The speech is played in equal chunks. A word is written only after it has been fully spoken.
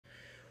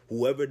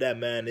whoever that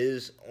man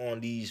is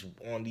on these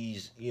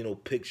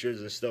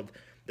pictures and stuff,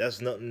 that's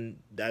nothing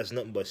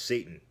but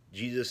Satan.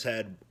 Jesus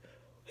had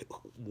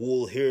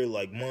wool hair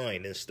like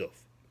mine and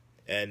stuff.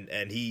 And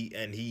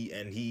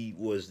he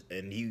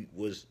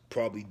was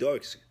probably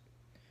dark skinned.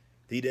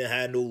 He didn't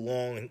have no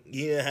long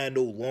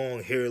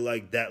hair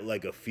like that,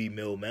 like a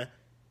female, man.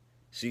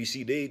 So you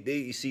see,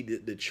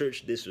 the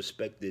church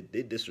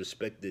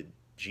disrespected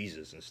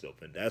Jesus and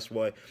stuff, and that's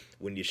why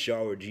when you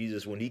shower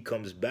Jesus, when he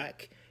comes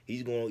back,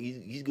 he's gonna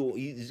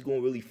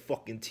really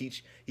fucking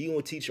teach. He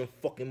gonna teach them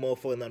fucking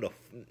motherfuckers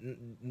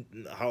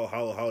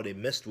how they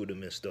messed with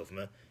him and stuff,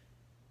 man.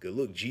 Cause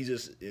look,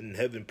 Jesus in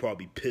heaven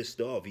probably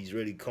pissed off. He's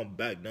ready to come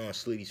back now and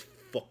slay these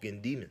fucking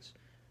demons.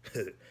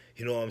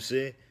 You know what I'm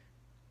saying?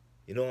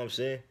 You know what I'm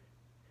saying?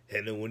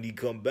 And then when he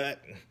come back,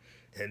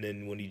 and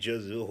then when he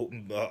just,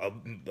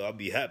 I'll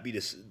be happy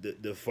to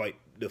fight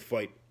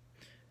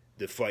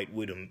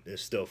with him and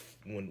stuff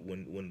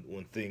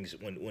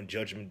when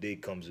Judgment Day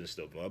comes and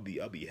stuff. I'll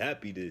be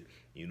happy to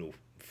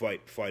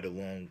fight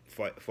along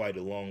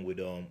with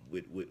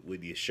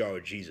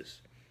Yeshua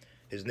Jesus.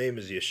 His name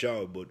is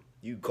Yeshua, but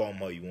you call him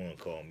how you want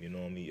to call him. You know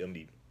what I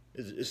mean?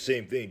 It's the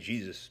same thing.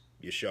 Jesus,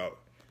 Yeshua.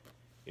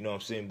 You know what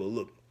I'm saying? But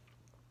look,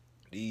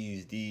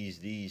 these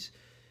demons,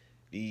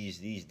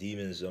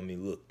 I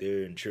mean, look,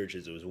 they're in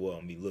churches as well.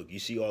 I mean, look, you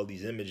see all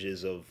these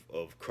images of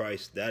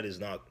Christ. That is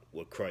not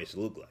what Christ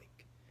looked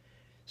like.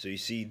 So you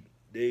see,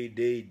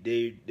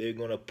 they're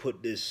gonna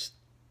put this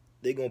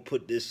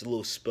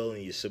little spell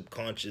in your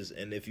subconscious,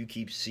 and if you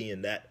keep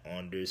seeing that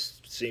on,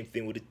 there's same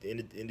thing with it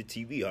in the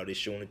TV, how they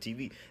show on the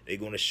TV. They're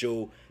gonna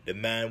show the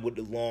man with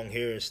the long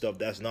hair and stuff.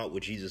 That's not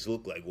what Jesus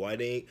looked like.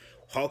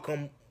 How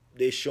come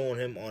they showing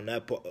him on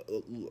that part,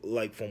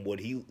 like from what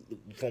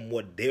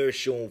they're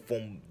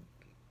showing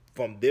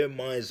from their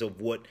minds of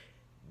what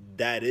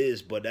that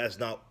is, but that's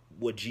not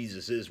what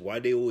Jesus is. Why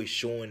they always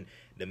showing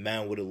the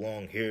man with the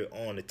long hair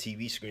on the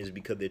TV screens?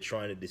 Because they're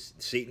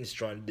Satan's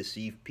trying to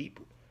deceive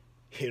people.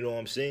 You know what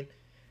I'm saying?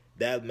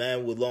 That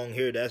man with long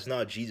hair, that's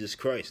not Jesus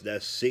Christ.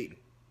 That's Satan.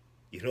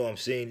 You know what I'm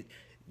saying?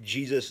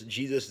 Jesus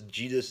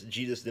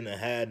didn't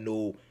have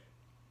no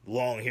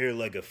long hair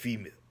like a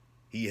female.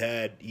 He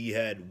had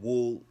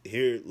wool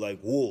hair like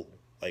wool,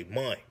 like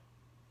mine.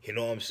 You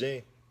know what I'm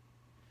saying?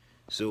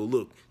 So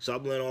look,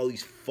 stop letting all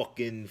these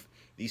fucking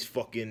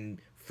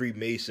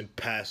Freemason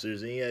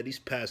pastors, and yeah, these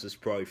pastors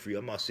probably free.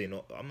 I'm not saying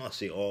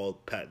all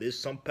pastors. There's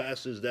some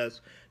pastors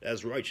that's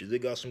righteous. They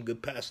got some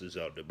good pastors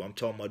out there, but I'm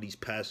talking about these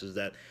pastors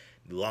that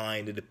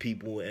lying to the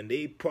people, and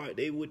they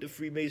with the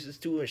Freemasons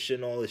too and shit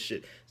and all this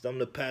shit. Some of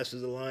the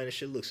pastors are lying and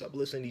shit. Look, stop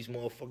listening to these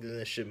motherfuckers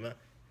and shit, man.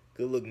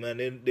 Cause look,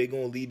 man, they're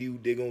gonna lead you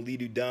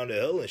down to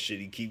hell and shit.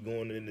 You keep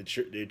going in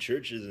their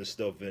churches and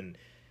stuff and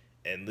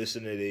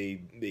listen to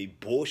they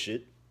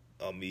bullshit.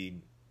 I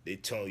mean, they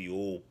tell you,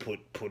 oh, put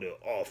an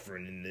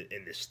offering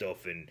in the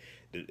stuff and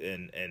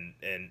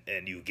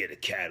you get a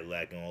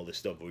Cadillac and all this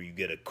stuff, or you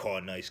get a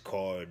nice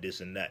car, or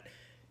this and that.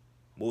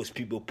 Most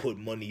people put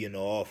money in the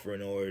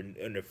offering or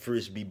in the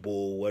frisbee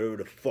bowl, however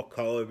the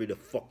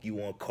fuck you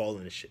want to call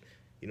it and shit.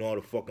 You know how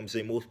the fuck I'm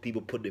saying? Most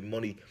people put their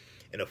money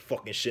in a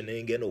fucking shit. They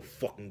ain't get no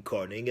fucking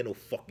car. They ain't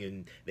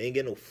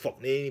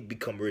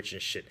become rich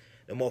and shit.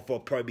 The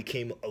motherfucker probably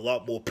became a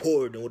lot more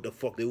poor than what the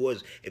fuck they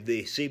was. If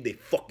they saved their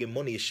fucking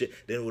money and shit,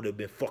 then it would have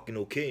been fucking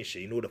okay and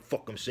shit. You know what the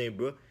fuck I'm saying,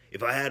 bro?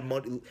 If I had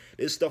money,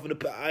 there's stuff in the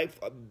past.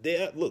 They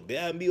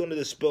had me under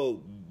the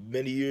spell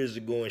many years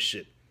ago and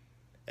shit.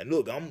 And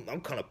look, I'm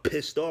kind of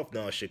pissed off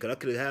now and shit, because I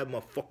could have had my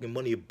fucking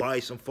money to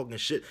buy some fucking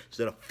shit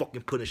instead of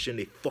fucking putting shit in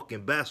their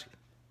fucking basket.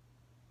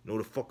 You know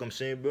what the fuck I'm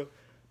saying, bro?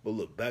 But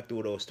look, back to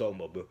what I was talking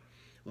about, bro.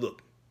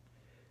 Look,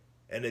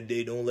 and the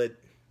day, don't let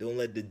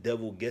the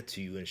devil get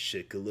to you and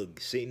shit. Cause look,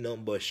 Satan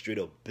nothing but a straight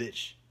up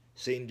bitch.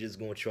 Satan just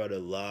gonna try to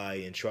lie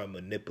and try to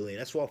manipulate.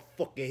 That's what I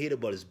fucking hate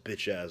about his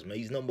bitch ass, man.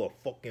 He's nothing but a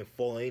fucking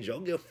fallen angel. I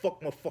don't give a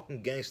fuck my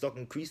fucking gang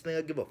stalking crease thing.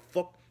 I give a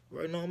fuck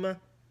right now, man.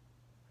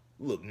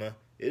 Look, man,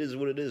 it is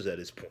what it is at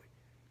this point.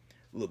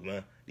 Look,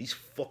 man, these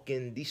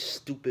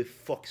stupid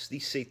fucks,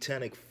 these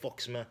satanic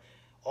fucks, man.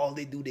 All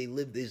they do, they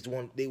want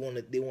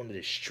to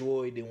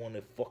destroy. They want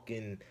to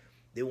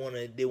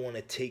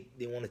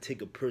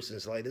take a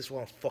person's life. This is why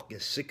I'm fucking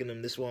sick of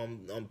them. This is why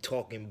I'm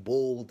talking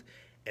bold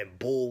and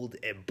bold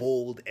and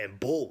bold and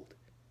bold.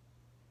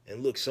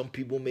 And look, some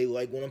people may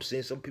like what I'm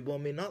saying. Some people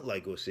may not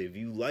like what I'm saying. If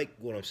you like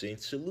what I'm saying,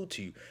 salute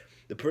to you.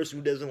 The person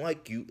who doesn't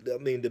like you, I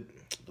mean, the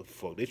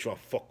fuck, they try to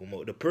fuck them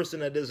up. The person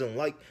that doesn't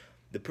like,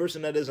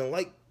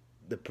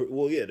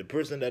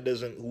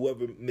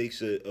 whoever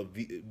makes a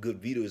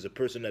good video is the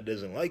person that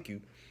doesn't like you.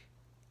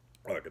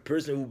 Or the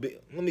person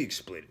let me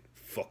explain it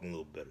fucking a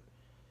little better.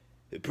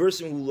 The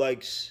person who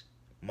likes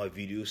my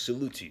videos,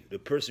 salute to you. The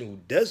person who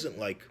doesn't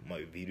like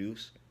my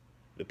videos,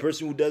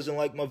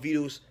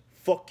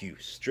 fuck you.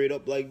 Straight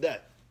up like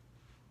that.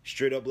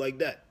 Straight up like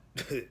that.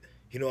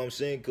 You know what I'm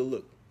saying? Cause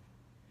look,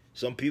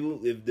 some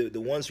people, if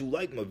the ones who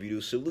like my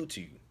videos, salute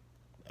to you.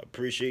 I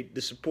appreciate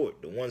the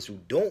support. The ones who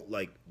don't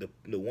like my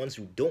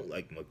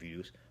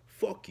videos,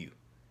 fuck you.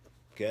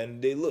 Okay,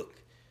 and they look.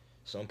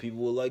 Some people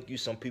will like you,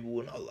 some people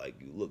will not like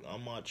you. Look,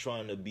 I'm not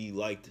trying to be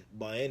liked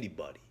by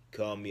anybody.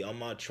 Call me, I'm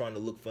not trying to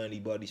look for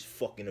anybody's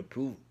fucking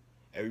approval.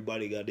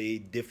 Everybody got a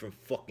different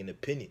fucking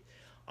opinion.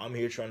 I'm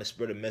here trying to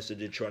spread a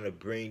message and trying to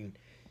bring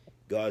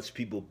God's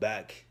people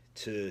back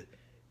to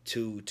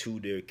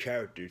their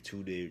character,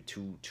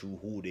 to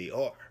who they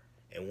are.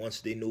 And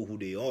once they know who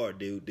they are,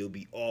 they'll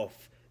be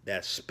off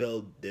that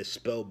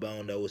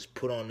spellbound that was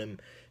put on them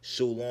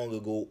so long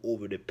ago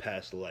over the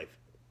past life.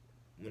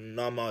 When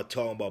I'm not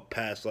talking about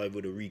past life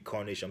with a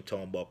reincarnation, I'm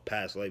talking about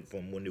past life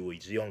from when they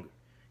was younger.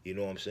 You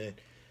know what I'm saying?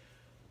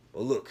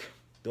 But look,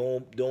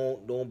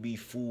 don't be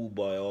fooled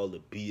by all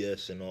the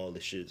BS and all the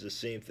shit. It's the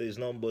same thing. It's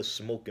nothing but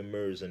smoke and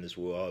mirrors in this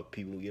world. How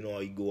people, you know how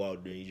you go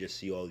out there and you just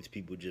see all these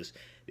people just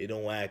they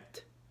don't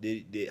act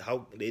they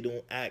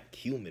don't act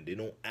human. They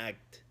don't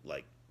act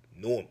like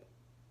normal.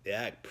 They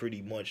act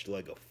pretty much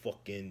like a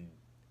fucking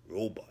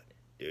robot.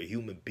 They're a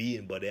human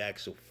being, but they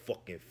act so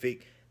fucking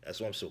fake. That's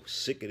why I'm so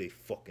sick of they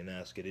fucking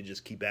ass. They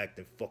just keep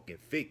acting fucking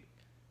fake.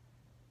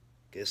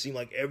 Cause it seems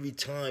like every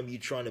time you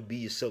trying to be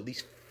yourself,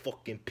 these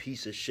fucking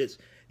piece of shits,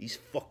 these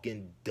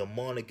fucking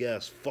demonic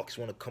ass fucks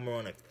want to come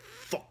around and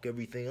fuck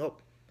everything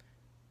up.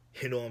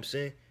 You know what I'm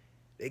saying?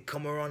 They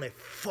come around and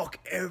fuck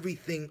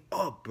everything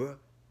up, bro.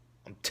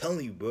 I'm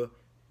telling you, bro.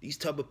 These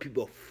type of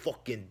people are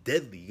fucking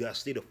deadly. You gotta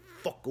stay the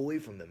fuck away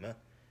from them, man.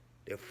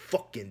 They're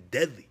fucking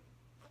deadly.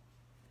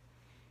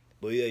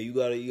 But yeah, you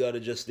gotta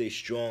just stay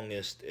strong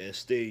and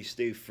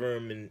stay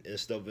firm and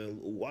stuff. And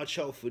watch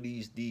out for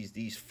these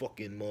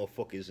fucking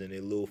motherfuckers and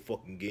their little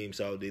fucking games.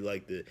 How they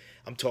like to.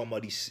 I'm talking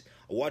about these.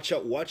 Watch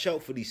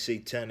out for these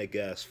satanic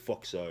ass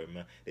fucks out here,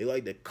 man. They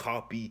like to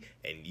copy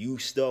and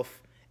use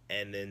stuff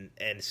and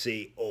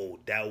say, oh,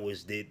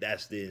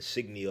 that's the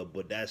insignia,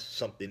 but that's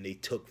something they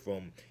took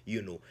from,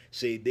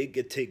 say they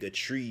could take a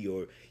tree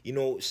or,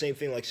 same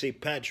thing like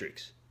St.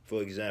 Patrick's,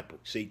 for example.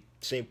 Say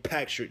St.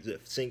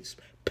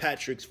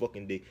 Patrick's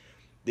fucking day.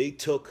 They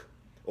took,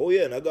 oh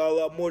yeah, and I got a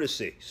lot more to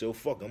say. So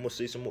fuck, I'm gonna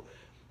say some more.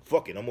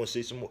 Fuck it, I'm gonna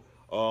say some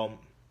more.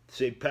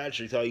 St.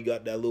 Patrick's, how you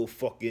got that little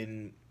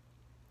fucking,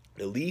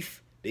 the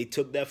leaf, they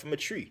took that from a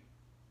tree.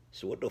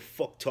 So what the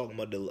fuck talking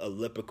about a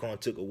leprechaun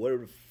took or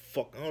whatever the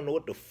fuck, I don't know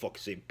what the fuck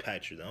St.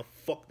 Patrick's,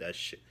 fuck that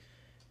shit.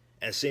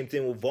 And same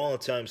thing with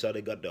Valentine's, how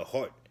they got the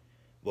heart.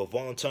 But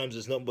Valentine's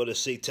is nothing but a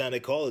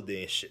satanic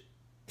holiday and shit.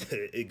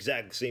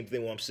 Exactly same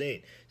thing what I'm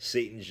saying.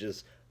 Satan's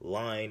just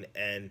lying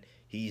and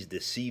he's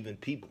deceiving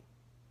people.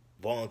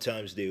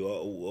 Valentine's Day,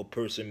 a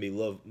person may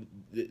love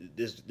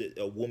this.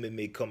 A woman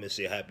may come and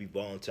say Happy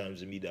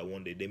Valentine's to me that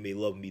one day. They may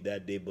love me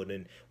that day, but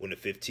then when the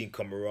 15th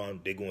come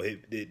around, they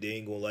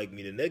ain't gonna like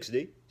me the next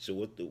day. So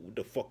what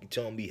the fuck you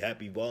telling me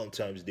Happy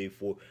Valentine's Day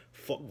for?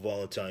 Fuck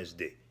Valentine's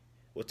Day.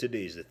 What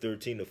today is the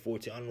 13th or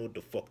 14th? I don't know what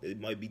the fuck. It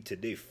might be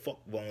today.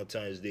 Fuck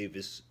Valentine's Day if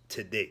it's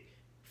today.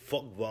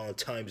 Fuck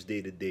Valentine's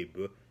Day today,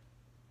 bro.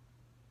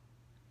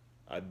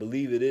 I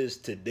believe it is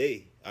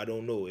today. I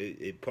don't know.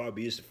 It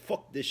probably is.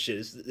 Fuck this shit.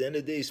 It's the end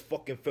of the day is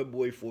fucking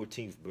February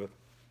 14th, bro.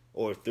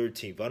 Or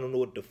 13th. I don't know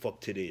what the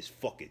fuck today is.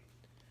 Fuck it.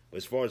 But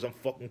as far as I'm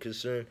fucking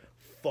concerned,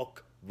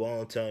 fuck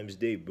Valentine's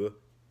Day, bro.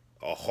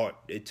 A heart.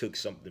 They took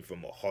something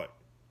from a heart.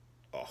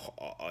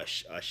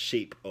 A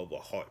shape of a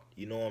heart.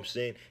 You know what I'm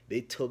saying?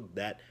 They took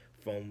that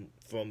from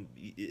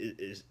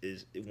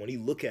is when you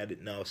look at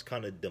it now, it's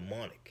kind of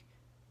demonic.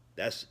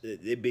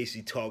 They're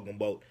basically talking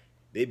about.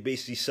 They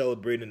basically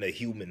celebrating a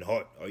human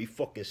heart. Are you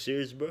fucking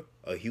serious, bro?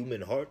 A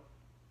human heart?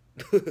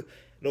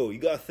 No, you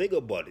gotta think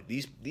about it.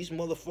 These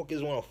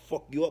motherfuckers wanna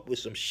fuck you up with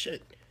some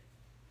shit.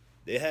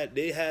 They had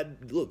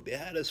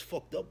us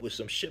fucked up with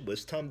some shit, but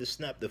it's time to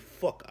snap the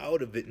fuck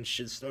out of it and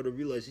shit. Start to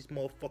realize these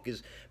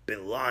motherfuckers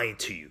been lying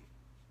to you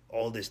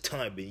all this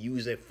time, been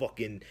using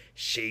fucking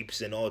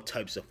shapes and all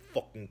types of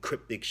fucking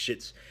cryptic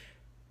shits,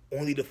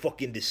 only to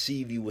fucking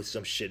deceive you with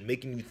some shit,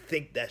 making you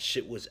think that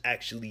shit was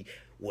actually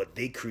what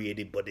they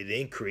created, but it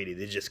ain't created.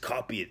 They just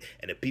copied it,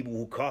 and the people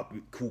who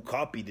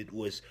copied it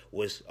was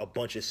a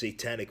bunch of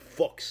satanic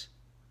fucks.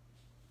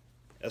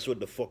 That's what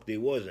the fuck they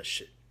was and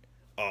shit.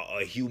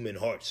 A human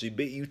heart. So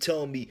you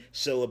telling me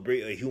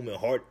celebrate a human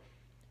heart?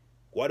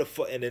 Why the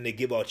fuck? And then they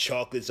give out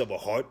chocolates of a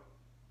heart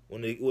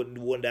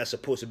when that's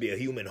supposed to be a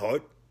human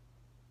heart.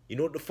 You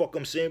know what the fuck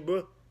I'm saying,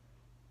 bro?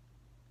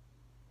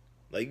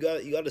 Like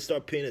you got to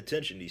start paying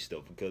attention to these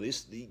stuff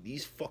because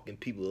these fucking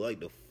people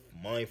like to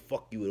mind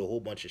fuck you with a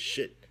whole bunch of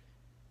shit.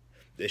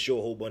 They show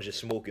a whole bunch of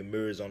smoke and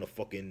mirrors on the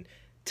fucking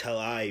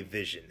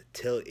television.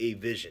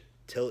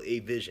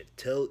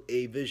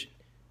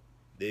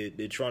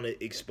 They're trying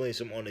to explain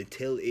something on the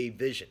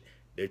television.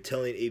 They're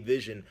telling a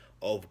vision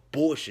of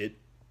bullshit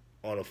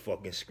on a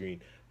fucking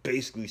screen,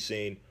 basically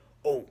saying,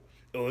 oh,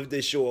 if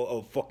they show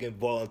a fucking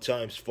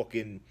Valentine's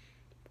fucking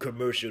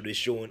commercial, they're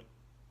showing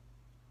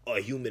a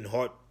human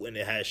heart when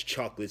it has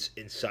chocolates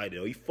inside it.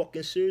 Are you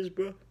fucking serious,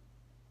 bro?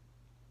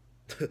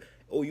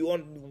 Oh, you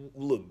want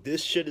look?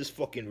 This shit is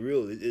fucking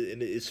real,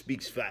 and it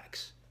speaks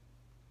facts.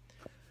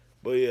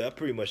 But yeah, I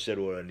pretty much said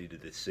what I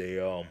needed to say.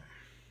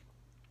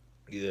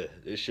 Yeah,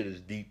 this shit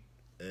is deep,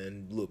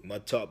 and look, my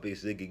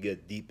topics they could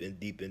get deep and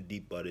deep and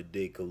deep by the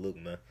day. Cause look,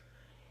 man,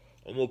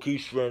 I'm gonna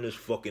keep spreading this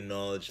fucking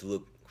knowledge.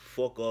 Look,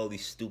 fuck all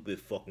these stupid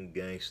fucking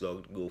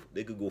gangsters.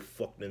 They could go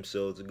fuck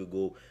themselves. They could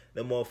go.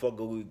 Them motherfucker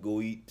could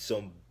go eat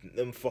some.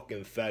 Them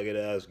fucking faggot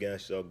ass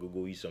gangsters could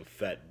go eat some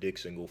fat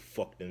dicks and go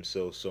fuck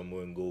themselves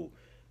somewhere and go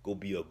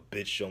be a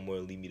bitch somewhere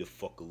and leave me the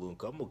fuck alone.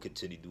 Cause I'm gonna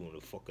continue doing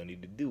the fuck I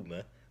need to do,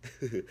 man.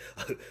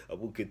 I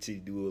will continue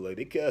doing like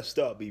they can't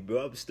stop me,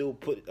 bro. I'm still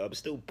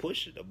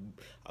pushing.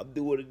 I'm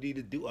doing what I need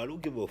to do. I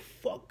don't give a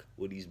fuck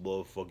what these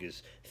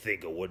motherfuckers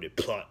think or what they're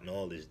plotting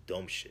all this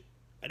dumb shit.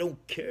 I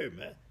don't care,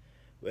 man.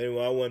 But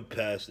anyway, I went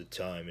past the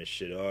time and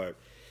shit. Alright.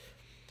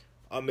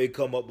 I may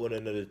come up with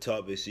another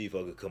topic, see if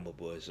I could come up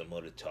with some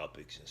other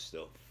topics and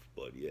stuff.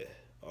 But yeah.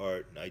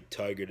 Alright, Night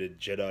Tiger the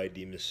Jedi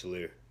Demon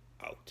Slayer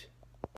out.